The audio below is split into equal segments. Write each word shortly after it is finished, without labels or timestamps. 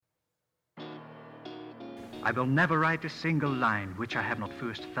I will never write a single line which I have not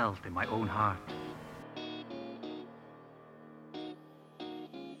first felt in my own heart.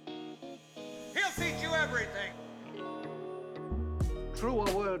 He'll teach you everything.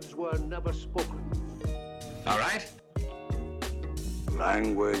 Truer words were never spoken. All right.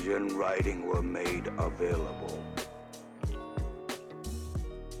 Language and writing were made available.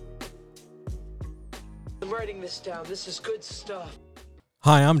 I'm writing this down. This is good stuff.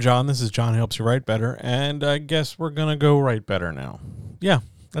 Hi, I'm John. This is John Helps You Write Better, and I guess we're going to go write better now. Yeah,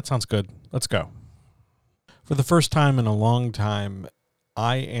 that sounds good. Let's go. For the first time in a long time,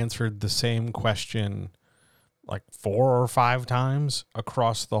 I answered the same question like 4 or 5 times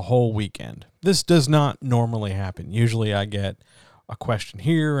across the whole weekend. This does not normally happen. Usually I get a question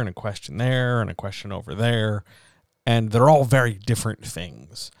here and a question there and a question over there, and they're all very different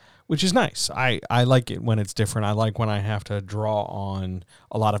things, which is nice. I like it when it's different. I like when I have to draw on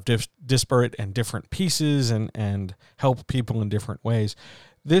a lot of disparate and different pieces and help people in different ways.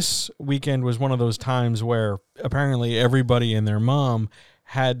 This weekend was one of those times where apparently everybody and their mom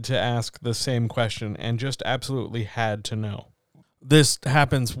had to ask the same question and just absolutely had to know. This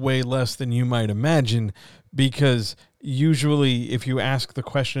happens way less than you might imagine because usually if you ask the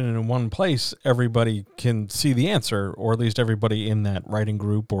question in one place, everybody can see the answer, or at least everybody in that writing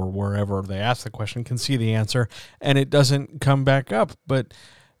group or wherever they ask the question can see the answer, and it doesn't come back up. But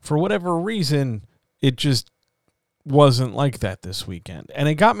for whatever reason, it just wasn't like that this weekend. And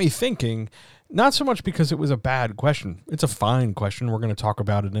it got me thinking, not so much because it was a bad question. It's a fine question. We're going to talk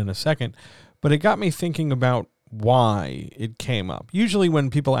about it in a second. But it got me thinking about why it came up. Usually when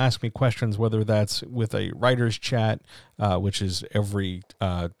people ask me questions, whether that's with a writer's chat, which is every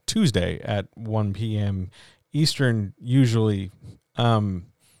Tuesday at 1 p.m. Eastern, usually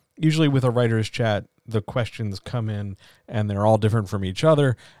with a writer's chat, the questions come in and they're all different from each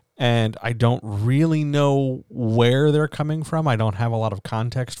other. And I don't really know where they're coming from. I don't have a lot of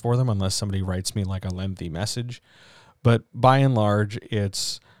context for them unless somebody writes me like a lengthy message. But by and large,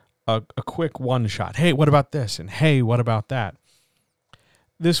 it's a quick one-shot. Hey, what about this? And hey, what about that?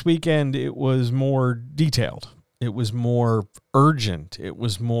 This weekend, it was more detailed. It was more urgent. It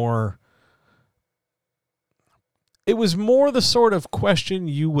was more the sort of question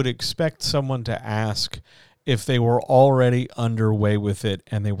you would expect someone to ask if they were already underway with it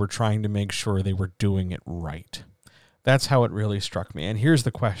and they were trying to make sure they were doing it right. That's how it really struck me. And here's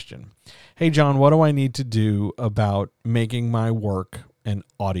the question. Hey, John, what do I need to do about making my work an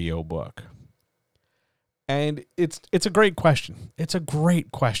audiobook? And it's a great question. It's a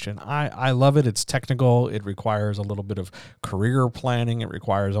great question. I love it. It's technical. It requires a little bit of career planning. It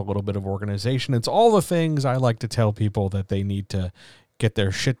requires a little bit of organization. It's all the things I like to tell people that they need to get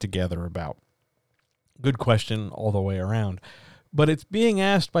their shit together about. Good question all the way around. But it's being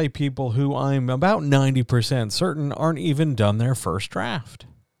asked by people who I'm about 90% certain aren't even done their first draft.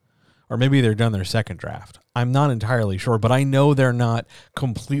 Or maybe they're done their second draft. I'm not entirely sure, but I know they're not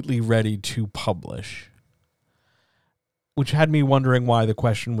completely ready to publish. Which had me wondering why the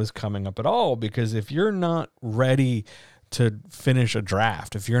question was coming up at all, because if you're not ready to finish a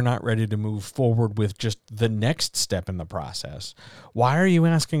draft, if you're not ready to move forward with just the next step in the process, why are you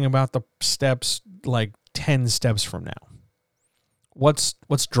asking about the steps like 10 steps from now? What's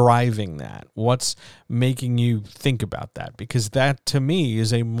driving that? What's making you think about that? Because that, to me,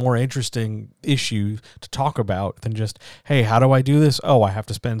 is a more interesting issue to talk about than just, hey, how do I do this? Oh, I have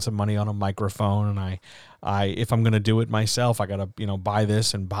to spend some money on a microphone, and I if I'm going to do it myself, I got to, buy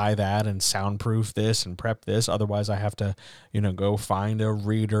this and buy that and soundproof this and prep this. Otherwise, I have to, go find a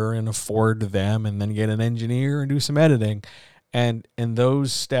reader and afford them and then get an engineer and do some editing. And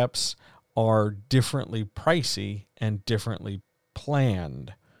those steps are differently pricey and differently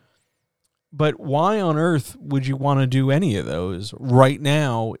planned. But why on earth would you want to do any of those right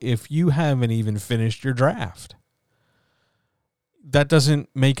now if you haven't even finished your draft? That doesn't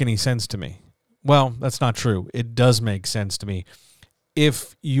make any sense to me. Well, that's not true. It does make sense to me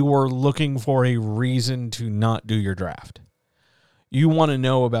if you are looking for a reason to not do your draft. You want to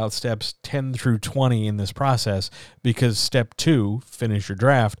know about steps 10 through 20 in this process because step 2, finish your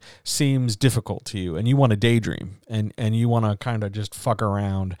draft, seems difficult to you, and you want to daydream and you want to kind of just fuck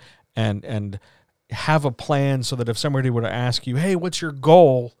around and have a plan so that if somebody were to ask you, hey, what's your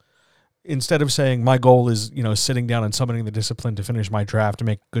goal? Instead of saying my goal is, sitting down and summoning the discipline to finish my draft, to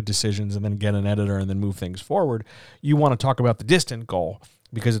make good decisions and then get an editor and then move things forward, you want to talk about the distant goal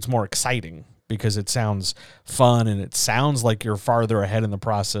because it's more exciting, because it sounds fun and it sounds like you're farther ahead in the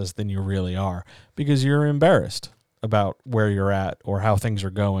process than you really are because you're embarrassed about where you're at or how things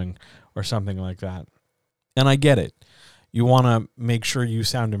are going or something like that. And I get it. You want to make sure you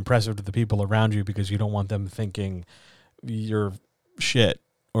sound impressive to the people around you because you don't want them thinking you're shit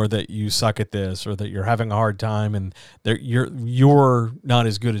or that you suck at this or that you're having a hard time and you're not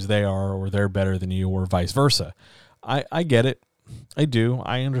as good as they are or they're better than you or vice versa. I get it. I do.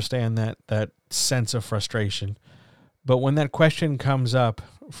 I understand that sense of frustration. But when that question comes up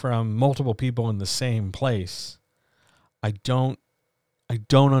from multiple people in the same place, I don't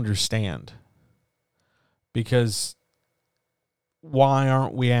understand. Because why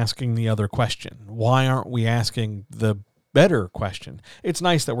aren't we asking the other question? Why aren't we asking the better question? It's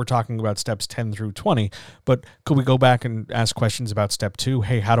nice that we're talking about steps 10 through 20, but could we go back and ask questions about step 2?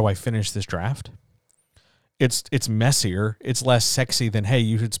 Hey, how do I finish this draft? It's messier. It's less sexy than, hey,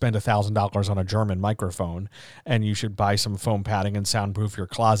 you should spend $1,000 on a German microphone and you should buy some foam padding and soundproof your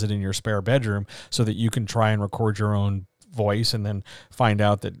closet in your spare bedroom so that you can try and record your own voice and then find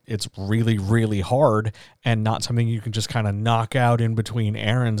out that it's really, really hard and not something you can just kind of knock out in between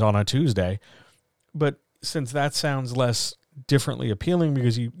errands on a Tuesday. But since that sounds less differently appealing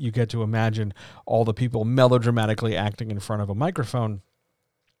because you get to imagine all the people melodramatically acting in front of a microphone,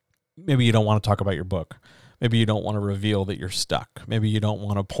 maybe you don't want to talk about your book. Maybe you don't want to reveal that you're stuck. Maybe you don't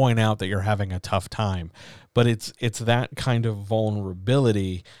want to point out that you're having a tough time. But it's that kind of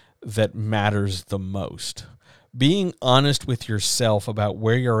vulnerability that matters the most. Being honest with yourself about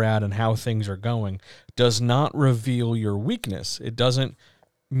where you're at and how things are going does not reveal your weakness. It doesn't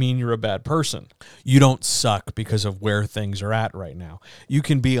mean you're a bad person. You don't suck because of where things are at right now. You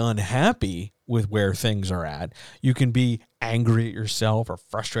can be unhappy with where things are at. You can be angry at yourself or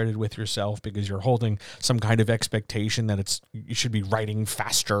frustrated with yourself because you're holding some kind of expectation that you should be writing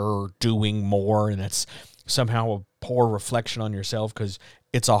faster or doing more, and it's somehow a poor reflection on yourself because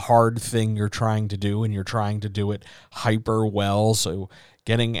it's a hard thing you're trying to do and you're trying to do it hyper well. So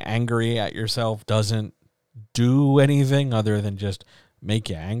getting angry at yourself doesn't do anything other than just make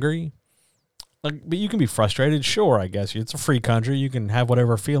you angry. But you can be frustrated, sure, I guess. It's a free country. You can have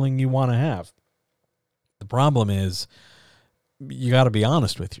whatever feeling you want to have. The problem is you got to be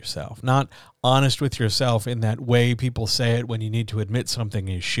honest with yourself. Not honest with yourself in that way people say it when you need to admit something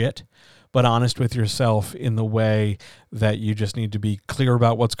is shit, but honest with yourself in the way that you just need to be clear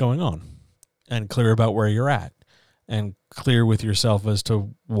about what's going on and clear about where you're at and clear with yourself as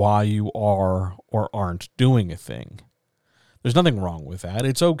to why you are or aren't doing a thing. There's nothing wrong with that.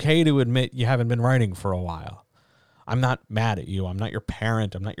 It's okay to admit you haven't been writing for a while. I'm not mad at you. I'm not your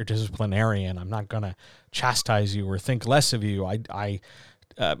parent. I'm not your disciplinarian. I'm not going to chastise you or think less of you.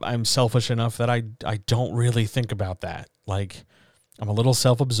 I'm selfish enough that I don't really think about that. Like, I'm a little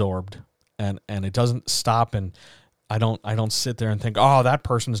self-absorbed, and it doesn't stop, and I don't sit there and think, oh, that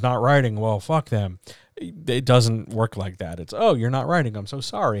person's not writing. Well, fuck them. It doesn't work like that. It's, oh, you're not writing. I'm so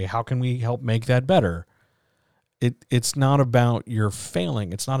sorry. How can we help make that better? It's not about your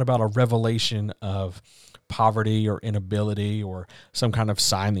failing. It's not about a revelation of poverty or inability or some kind of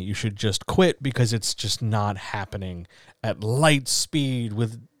sign that you should just quit because it's just not happening at light speed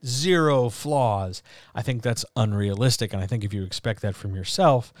with zero flaws. I think that's unrealistic, and I think if you expect that from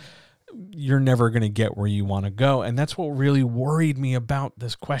yourself, you're never going to get where you want to go. And that's what really worried me about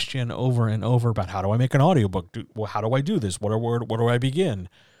this question over and over about how do I make an audiobook? How do I do this? Where do I begin?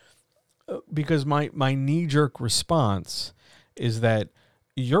 Because my knee-jerk response is that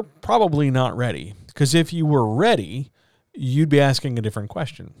you're probably not ready. Because if you were ready, you'd be asking a different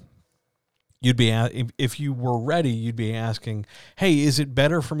question. If you were ready, you'd be asking, hey, is it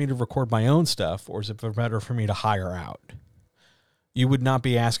better for me to record my own stuff or is it better for me to hire out? You would not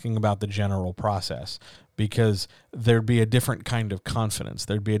be asking about the general process because there'd be a different kind of confidence.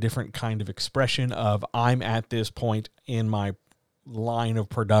 There'd be a different kind of expression of I'm at this point in my line of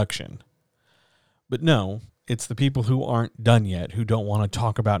production. But no, it's the people who aren't done yet, who don't want to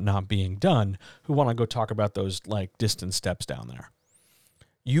talk about not being done, who want to go talk about those like distant steps down there.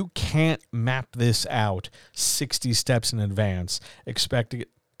 You can't map this out 60 steps in advance, expecting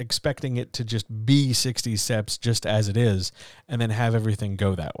it to just be 60 steps just as it is, and then have everything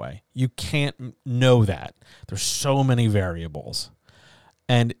go that way. You can't know that. There's so many variables.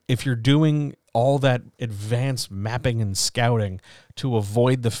 And if you're doing all that advanced mapping and scouting to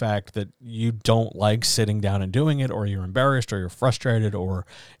avoid the fact that you don't like sitting down and doing it, or you're embarrassed, or you're frustrated, or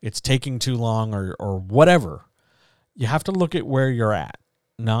it's taking too long, or whatever, you have to look at where you're at,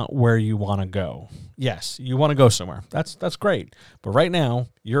 not where you want to go. Yes, you want to go somewhere. That's great. But right now,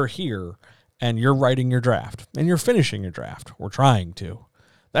 you're here, and you're writing your draft, and you're finishing your draft. We're trying to.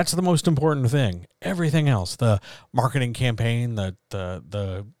 That's the most important thing. Everything else, the marketing campaign,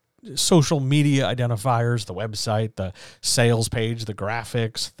 the social media identifiers, the website, the sales page, the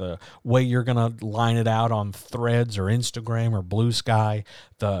graphics, the way you're going to line it out on Threads or Instagram or Blue Sky,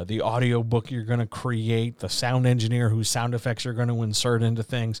 the audio book you're going to create, the sound engineer whose sound effects you're going to insert into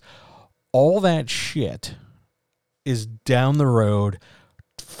things. All that shit is down the road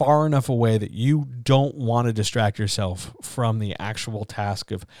far enough away that you don't want to distract yourself from the actual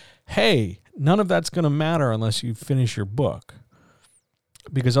task of, hey, none of that's going to matter unless you finish your book.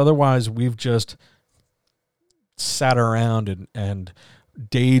 Because otherwise we've just sat around and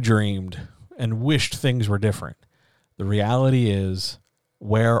daydreamed and wished things were different. The reality is,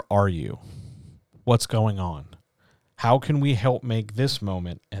 where are you? What's going on? How can we help make this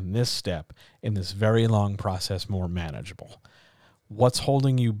moment and this step in this very long process more manageable? What's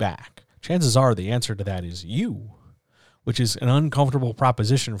holding you back? Chances are the answer to that is you, which is an uncomfortable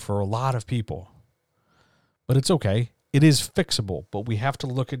proposition for a lot of people. But it's okay. It is fixable, but we have to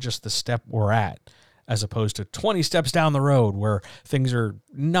look at just the step we're at as opposed to 20 steps down the road where things are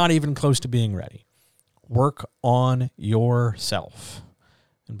not even close to being ready. Work on yourself.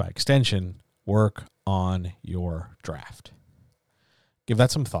 And by extension, work on your draft. Give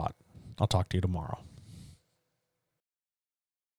that some thought. I'll talk to you tomorrow.